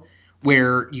go,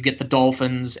 where you get the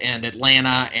Dolphins and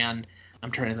Atlanta, and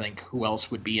I'm trying to think who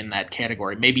else would be in that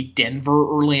category. Maybe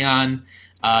Denver early on.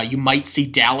 You might see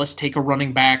Dallas take a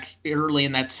running back early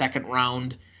in that second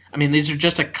round. I mean, these are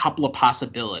just a couple of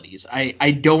possibilities.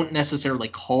 I don't necessarily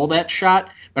call that shot,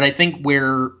 but I think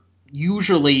where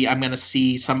usually I'm going to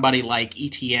see somebody like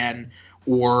ETN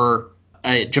or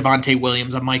Javonte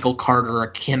Williams, a Michael Carter,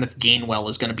 a Kenneth Gainwell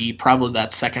is going to be probably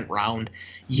that second round.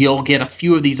 You'll get a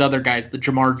few of these other guys, the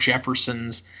Jamar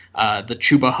Jeffersons, the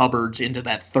Chuba Hubbards into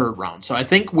that third round. So I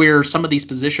think where some of these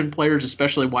position players,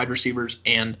 especially wide receivers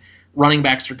and running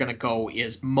backs, are going to go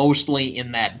is mostly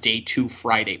in that day 2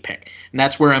 Friday pick. And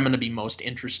that's where I'm going to be most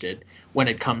interested when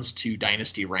it comes to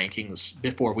dynasty rankings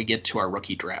before we get to our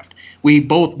rookie draft. We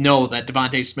both know that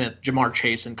Devontae Smith, Jamar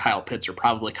Chase, and Kyle Pitts are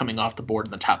probably coming off the board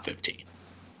in the top 15.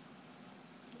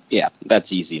 Yeah,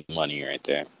 that's easy money right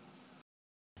there.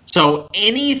 So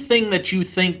anything that you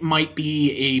think might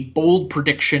be a bold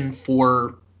prediction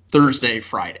for Thursday,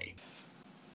 Friday?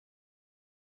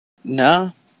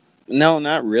 No,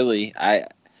 not really.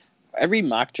 Every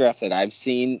mock draft that I've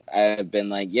seen, I've been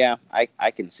like, yeah,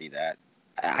 I can see that.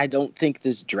 I don't think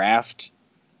this draft,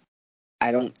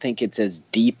 I don't think it's as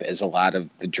deep as a lot of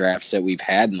the drafts that we've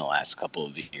had in the last couple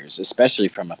of years, especially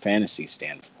from a fantasy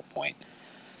standpoint.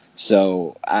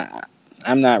 So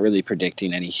I'm not really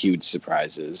predicting any huge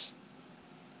surprises.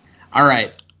 All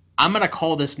right. I'm going to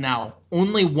call this now.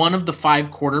 Only one of the 5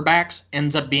 quarterbacks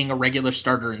ends up being a regular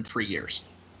starter in 3 years.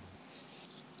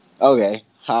 Okay,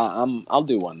 I'll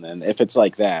do one then. If it's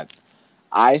like that,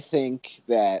 I think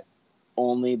that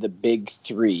only the big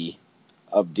 3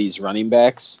 of these running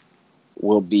backs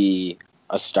will be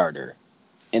a starter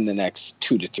in the next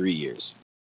 2 to 3 years.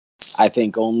 I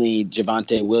think only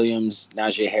Javonte Williams,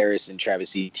 Najee Harris, and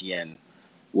Travis Etienne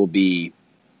will be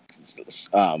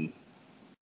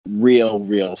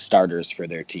real starters for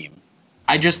their team.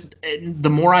 The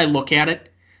more I look at it,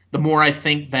 the more I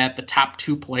think that the top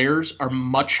 2 players are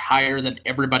much higher than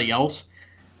everybody else.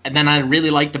 And then I really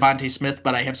like Devontae Smith,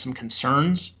 but I have some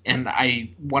concerns, and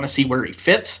I want to see where he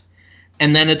fits.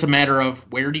 And then it's a matter of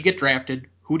where do you get drafted,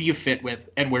 who do you fit with,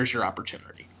 and where's your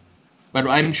opportunity. But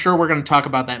I'm sure we're going to talk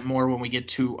about that more when we get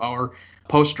to our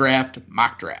post-draft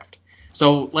mock draft.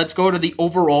 So let's go to the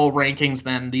overall rankings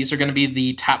then. These are going to be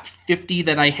the top 50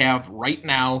 that I have right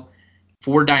now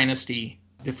for Dynasty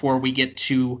before we get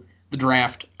to the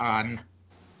draft on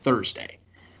Thursday.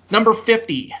 Number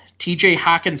 50, TJ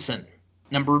Hawkinson.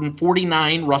 Number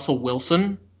 49, Russell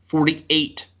Wilson.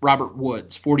 48, Robert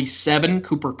Woods. 47,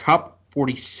 Cooper Kupp.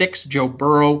 46, Joe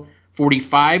Burrow.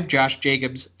 45, Josh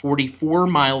Jacobs. 44,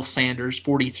 Miles Sanders.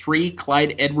 43,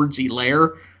 Clyde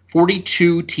Edwards-Helaire.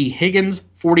 42, T. Higgins.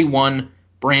 41,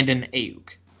 Brandon Ayuk.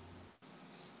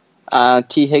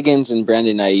 T. Higgins and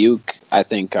Brandon Ayuk, I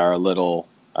think, are a little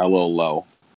low.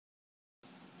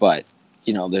 But,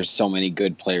 there's so many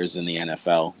good players in the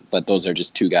NFL. But those are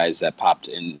just 2 guys that popped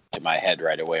into my head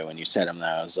right away when you said them.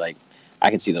 I was like, I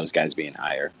can see those guys being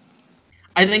higher.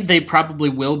 I think they probably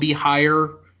will be higher,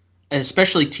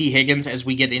 especially T. Higgins, as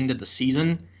we get into the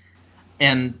season.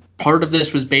 And part of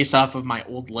this was based off of my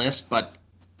old list, but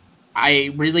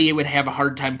I really would have a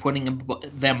hard time putting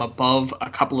them above a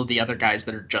couple of the other guys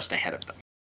that are just ahead of them.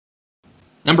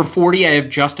 Number 40, I have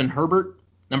Justin Herbert.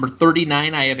 Number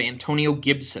 39, I have Antonio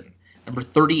Gibson. Number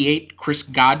 38, Chris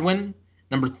Godwin.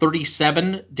 Number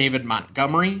 37, David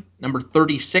Montgomery. Number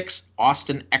 36,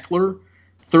 Austin Eckler.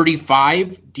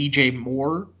 35, DJ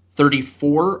Moore.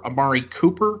 34, Amari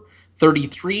Cooper.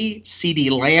 33,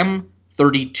 CeeDee Lamb.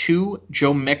 32,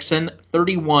 Joe Mixon.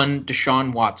 31,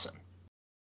 Deshaun Watson.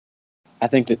 I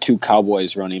think the 2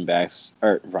 Cowboys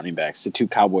the 2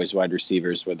 Cowboys wide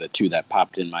receivers were the 2 that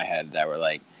popped in my head that were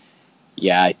like,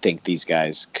 yeah, I think these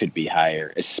guys could be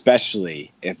higher,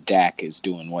 especially if Dak is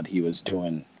doing what he was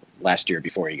doing last year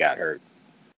before he got hurt.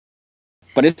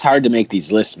 But it's hard to make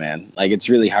these lists, man. Like, it's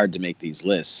really hard to make these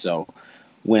lists. So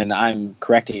when I'm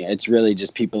correcting it, it's really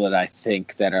just people that I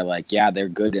think that are like, yeah, they're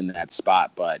good in that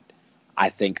spot, but I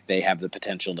think they have the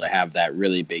potential to have that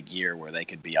really big year where they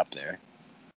could be up there.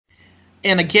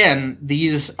 And again,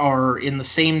 these are in the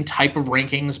same type of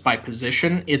rankings by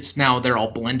position. It's now they're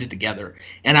all blended together.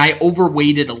 And I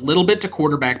overweighted a little bit to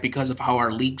quarterback because of how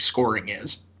our league scoring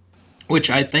is,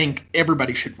 which I think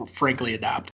everybody should frankly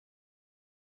adopt.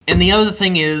 And the other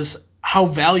thing is how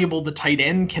valuable the tight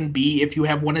end can be if you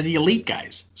have one of the elite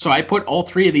guys. So I put all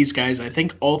three of these guys. I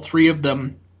think all three of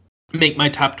them make my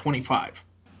top 25.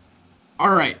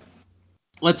 All right,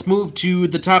 let's move to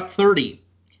the top 30.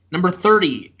 Number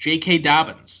 30, J.K.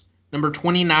 Dobbins. Number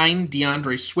 29,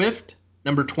 DeAndre Swift.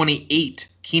 Number 28,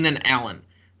 Keenan Allen.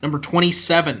 Number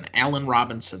 27, Allen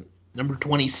Robinson. Number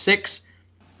 26,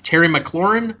 Terry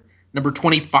McLaurin. Number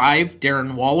 25,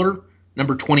 Darren Waller.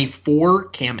 Number 24,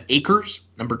 Cam Akers.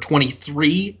 Number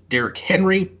 23, Derrick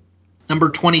Henry. Number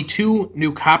 22,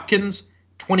 Nuke Hopkins.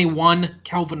 21,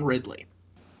 Calvin Ridley.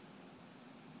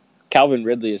 Calvin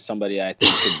Ridley is somebody I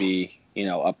think could be,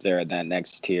 up there in that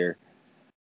next tier.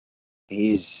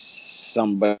 He's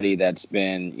somebody that's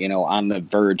been, on the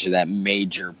verge of that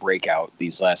major breakout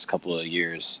these last couple of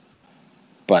years.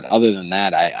 But other than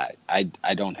that,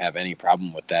 I don't have any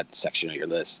problem with that section of your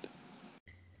list.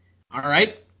 All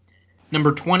right.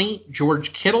 Number 20,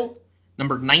 George Kittle.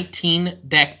 Number 19,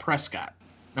 Dak Prescott.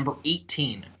 Number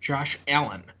 18, Josh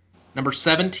Allen. Number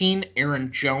 17,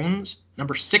 Aaron Jones.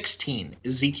 Number 16,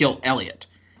 Ezekiel Elliott.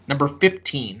 Number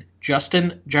 15,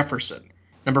 Justin Jefferson.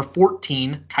 Number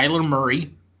 14, Kyler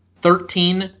Murray.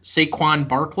 13, Saquon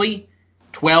Barkley.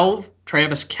 12,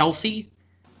 Travis Kelce.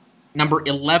 Number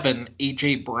 11,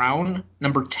 A.J. Brown.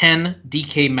 Number 10,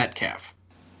 DK Metcalf.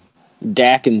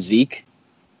 Dak and Zeke,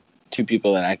 two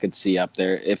people that I could see up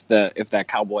there if that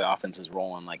Cowboy offense is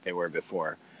rolling like they were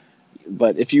before.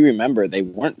 But if you remember, they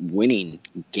weren't winning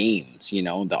games.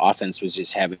 The offense was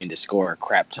just having to score a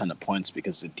crap ton of points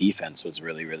because the defense was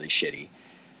really, really shitty.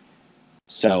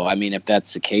 So, I mean, if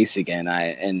that's the case again,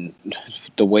 and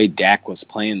the way Dak was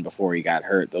playing before he got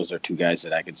hurt, those are two guys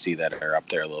that I could see that are up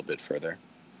there a little bit further.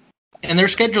 And their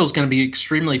schedule is going to be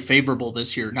extremely favorable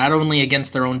this year, not only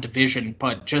against their own division,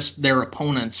 but just their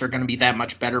opponents are going to be that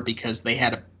much better because they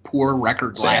had a poor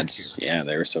record last year. Yeah,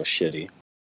 they were so shitty.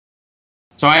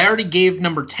 So I already gave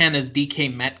number 10 as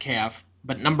DK Metcalf,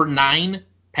 but number 9,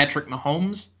 Patrick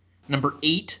Mahomes. Number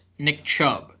 8, Nick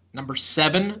Chubb. Number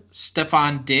 7,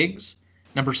 Stephon Diggs.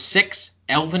 Number 6,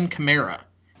 Alvin Kamara.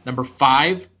 Number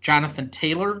 5, Jonathan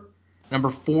Taylor. Number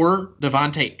 4,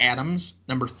 Devontae Adams.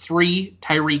 Number 3,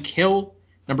 Tyreek Hill.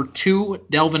 Number 2,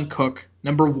 Delvin Cook.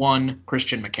 Number 1,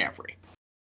 Christian McCaffrey.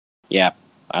 Yeah,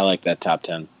 I like that top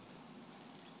 10.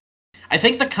 I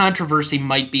think the controversy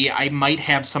might be I might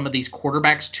have some of these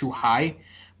quarterbacks too high,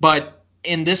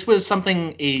 and this was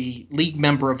something a league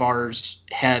member of ours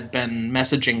had been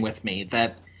messaging with me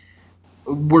that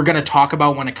we're going to talk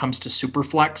about when it comes to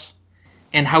Superflex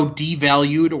and how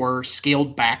devalued or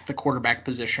scaled back the quarterback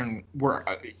position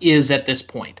is at this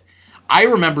point. I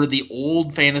remember the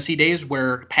old fantasy days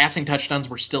where passing touchdowns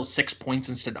were still 6 points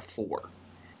instead of 4,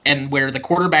 and where the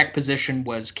quarterback position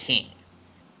was king.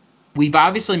 We've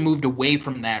obviously moved away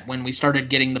from that when we started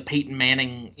getting the Peyton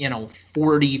Manning,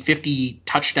 40, 50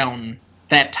 touchdown,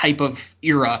 that type of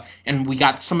era, and we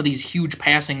got some of these huge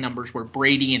passing numbers where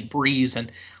Brady and Breeze and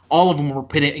all of them were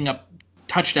putting up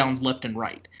touchdowns left and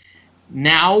right.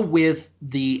 Now, with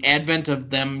the advent of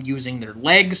them using their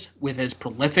legs, with as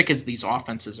prolific as these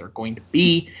offenses are going to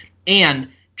be, and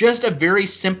just a very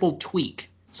simple tweak,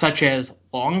 such as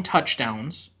long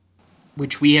touchdowns,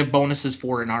 which we have bonuses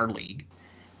for in our league,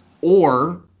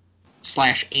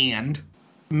 and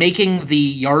making the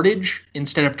yardage,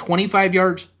 instead of 25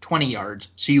 yards, 20 yards,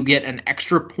 so you get an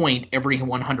extra point every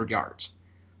 100 yards.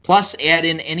 Plus, add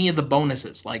in any of the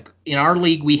bonuses. Like in our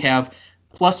league, we have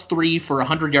 +3 for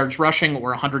 100 yards rushing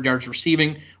or 100 yards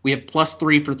receiving. We have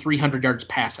 +3 for 300 yards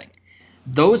passing.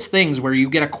 Those things where you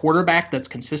get a quarterback that's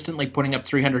consistently putting up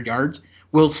 300 yards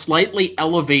will slightly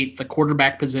elevate the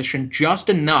quarterback position just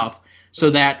enough so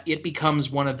that it becomes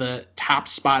one of the top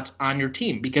spots on your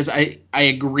team. Because I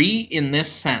agree in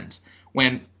this sense,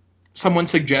 when someone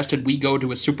suggested we go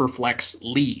to a Superflex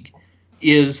league,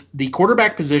 is the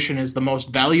quarterback position is the most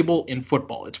valuable in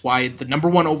football. It's why the number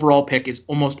 1 overall pick is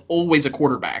almost always a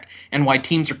quarterback, and why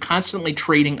teams are constantly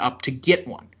trading up to get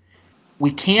one. We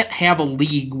can't have a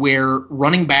league where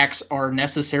running backs are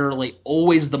necessarily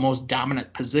always the most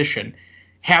dominant position.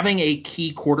 Having a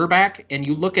key quarterback, and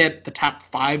you look at the top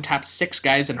 5, top 6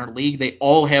 guys in our league, they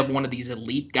all have one of these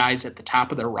elite guys at the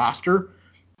top of their roster.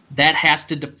 That has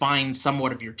to define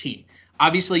somewhat of your team.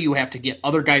 Obviously, you have to get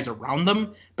other guys around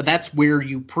them, but that's where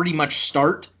you pretty much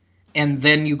start, and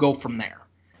then you go from there.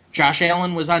 Josh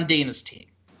Allen was on Dana's team.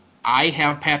 I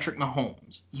have Patrick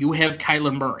Mahomes. You have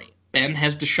Kyler Murray. Ben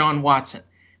has Deshaun Watson.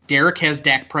 Derek has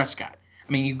Dak Prescott.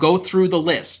 I mean, you go through the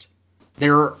list.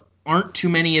 There aren't too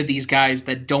many of these guys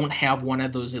that don't have one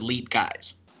of those elite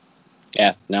guys.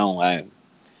 Yeah, no,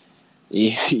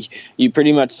 you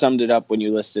pretty much summed it up when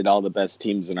you listed all the best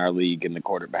teams in our league and the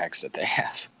quarterbacks that they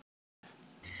have.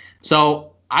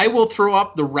 So I will throw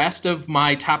up the rest of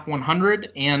my top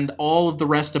 100 and all of the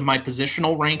rest of my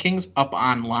positional rankings up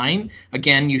online.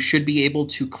 Again, you should be able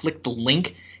to click the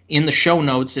link in the show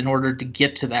notes in order to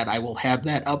get to that. I will have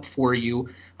that up for you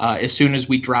as soon as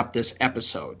we drop this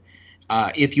episode.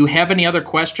 If you have any other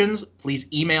questions, please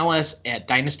email us at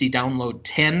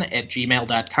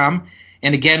dynastydownload10@gmail.com.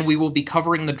 And again, we will be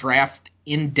covering the draft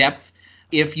in depth.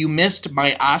 If you missed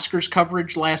my Oscars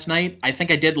coverage last night, I think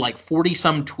I did like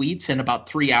 40-some tweets in about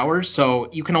 3 hours,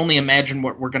 so you can only imagine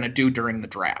what we're going to do during the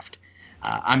draft.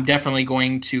 I'm definitely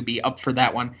going to be up for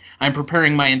that one. I'm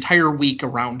preparing my entire week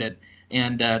around it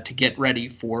and to get ready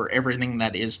for everything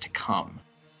that is to come.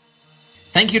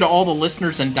 Thank you to all the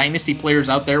listeners and Dynasty players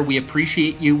out there. We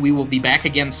appreciate you. We will be back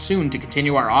again soon to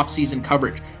continue our off-season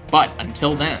coverage. But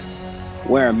until then,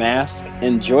 wear a mask,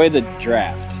 enjoy the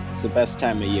draft. It's the best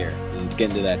time of year. And it's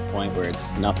getting to that point where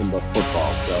it's nothing but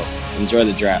football. So enjoy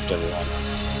the draft, everyone.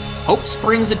 Hope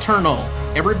springs eternal.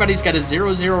 Everybody's got a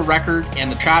 0-0 record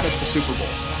and a shot at the Super Bowl.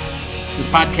 This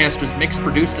podcast was mixed,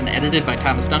 produced, and edited by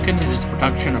Thomas Duncan. It is a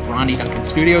production of Ronnie Duncan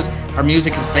Studios. Our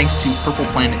music is thanks to Purple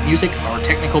Planet Music. Our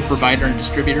technical provider and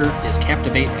distributor is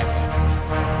Captivate FM.